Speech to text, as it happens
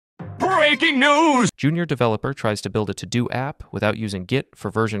Breaking news! Junior developer tries to build a to-do app without using Git for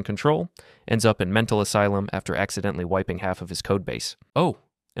version control, ends up in mental asylum after accidentally wiping half of his codebase. Oh,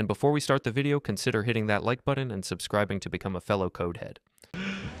 and before we start the video, consider hitting that like button and subscribing to become a fellow codehead.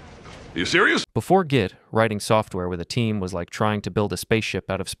 You serious? Before Git, writing software with a team was like trying to build a spaceship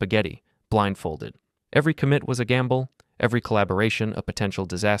out of spaghetti, blindfolded. Every commit was a gamble, every collaboration a potential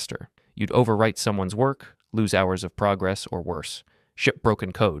disaster. You'd overwrite someone's work, lose hours of progress, or worse, ship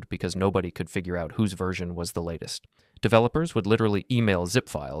broken code because nobody could figure out whose version was the latest. Developers would literally email zip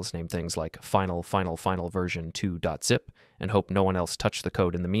files named things like final version 2.zip and hope no one else touched the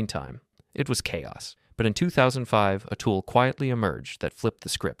code in the meantime. It was chaos. But in 2005, a tool quietly emerged that flipped the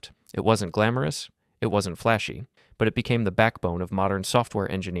script. It wasn't glamorous, it wasn't flashy, but it became the backbone of modern software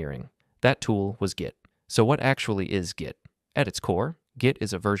engineering. That tool was Git. So what actually is Git? At its core, Git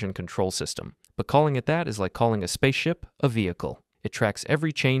is a version control system, but calling it that is like calling a spaceship a vehicle. It tracks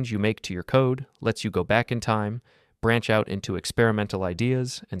every change you make to your code, lets you go back in time, branch out into experimental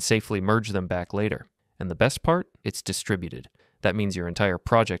ideas, and safely merge them back later. And the best part? It's distributed. That means your entire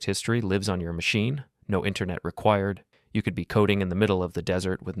project history lives on your machine, no internet required. You could be coding in the middle of the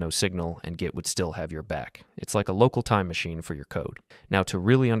desert with no signal, and Git would still have your back. It's like a local time machine for your code. Now, to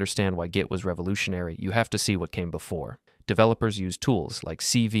really understand why Git was revolutionary, you have to see what came before. Developers used tools like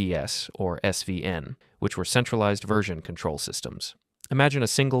CVS or SVN, which were centralized version control systems. Imagine a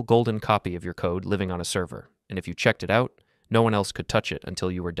single golden copy of your code living on a server, and if you checked it out, no one else could touch it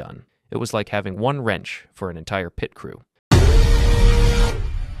until you were done. It was like having one wrench for an entire pit crew.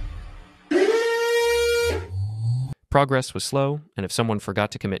 Progress was slow, and if someone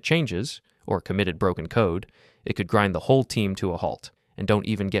forgot to commit changes, or committed broken code, it could grind the whole team to a halt. And don't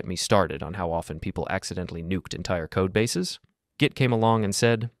even get me started on how often people accidentally nuked entire code bases. Git came along and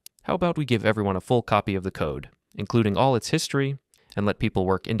said, how about we give everyone a full copy of the code, including all its history, and let people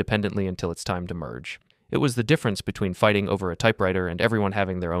work independently until it's time to merge. It was the difference between fighting over a typewriter and everyone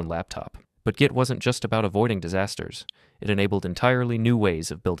having their own laptop. But Git wasn't just about avoiding disasters. It enabled entirely new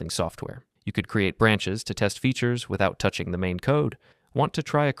ways of building software. You could create branches to test features without touching the main code. Want to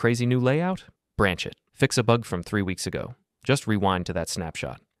try a crazy new layout? Branch it. Fix a bug from 3 weeks ago. Just rewind to that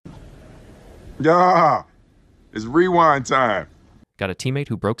snapshot. Yeah, it's rewind time. Got a teammate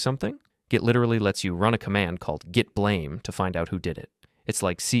who broke something? Git literally lets you run a command called git blame to find out who did it. It's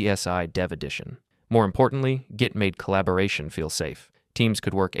like CSI Dev Edition. More importantly, Git made collaboration feel safe. Teams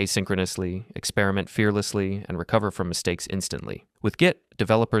could work asynchronously, experiment fearlessly, and recover from mistakes instantly. With Git,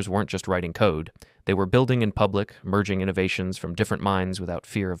 developers weren't just writing code. They were building in public, merging innovations from different minds without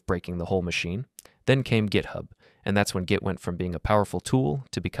fear of breaking the whole machine. Then came GitHub, and that's when Git went from being a powerful tool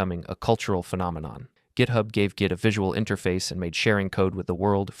to becoming a cultural phenomenon. GitHub gave Git a visual interface and made sharing code with the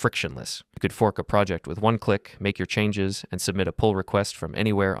world frictionless. You could fork a project with one click, make your changes, and submit a pull request from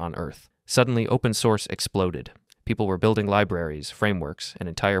anywhere on Earth. Suddenly, open source exploded. People were building libraries, frameworks, and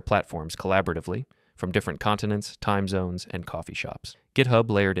entire platforms collaboratively from different continents, time zones, and coffee shops. GitHub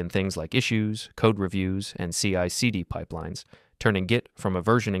layered in things like issues, code reviews, and CI/CD pipelines, turning Git from a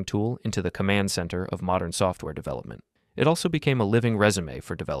versioning tool into the command center of modern software development. It also became a living resume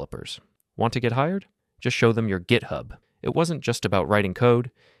for developers. Want to get hired? Just show them your GitHub. It wasn't just about writing code,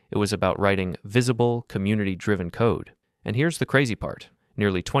 it was about writing visible, community-driven code. And here's the crazy part.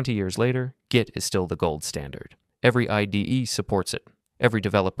 Nearly 20 years later, Git is still the gold standard. Every IDE supports it. Every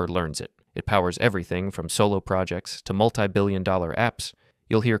developer learns it. It powers everything from solo projects to multi-billion-dollar apps.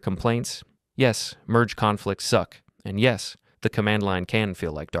 You'll hear complaints. Yes, merge conflicts suck. And yes, the command line can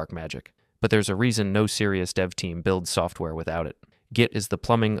feel like dark magic. But there's a reason no serious dev team builds software without it. Git is the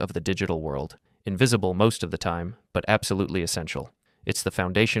plumbing of the digital world. Invisible most of the time, but absolutely essential. It's the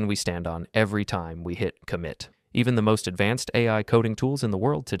foundation we stand on every time we hit commit. Even the most advanced AI coding tools in the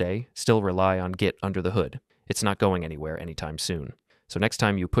world today still rely on Git under the hood. It's not going anywhere anytime soon. So next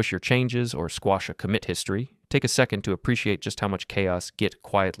time you push your changes or squash a commit history, take a second to appreciate just how much chaos Git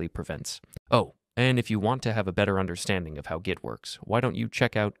quietly prevents. Oh, and if you want to have a better understanding of how Git works, why don't you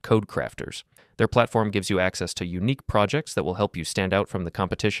check out Codecrafters? Their platform gives you access to unique projects that will help you stand out from the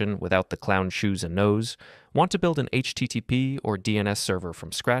competition without the clown shoes and nose. Want to build an HTTP or DNS server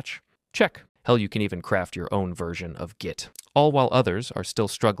from scratch? Check. Hell, you can even craft your own version of Git. All while others are still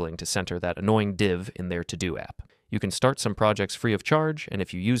struggling to center that annoying div in their to-do app. You can start some projects free of charge, and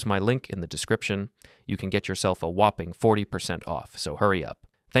if you use my link in the description, you can get yourself a whopping 40% off, so hurry up.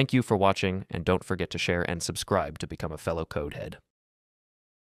 Thank you for watching, and don't forget to share and subscribe to become a fellow codehead.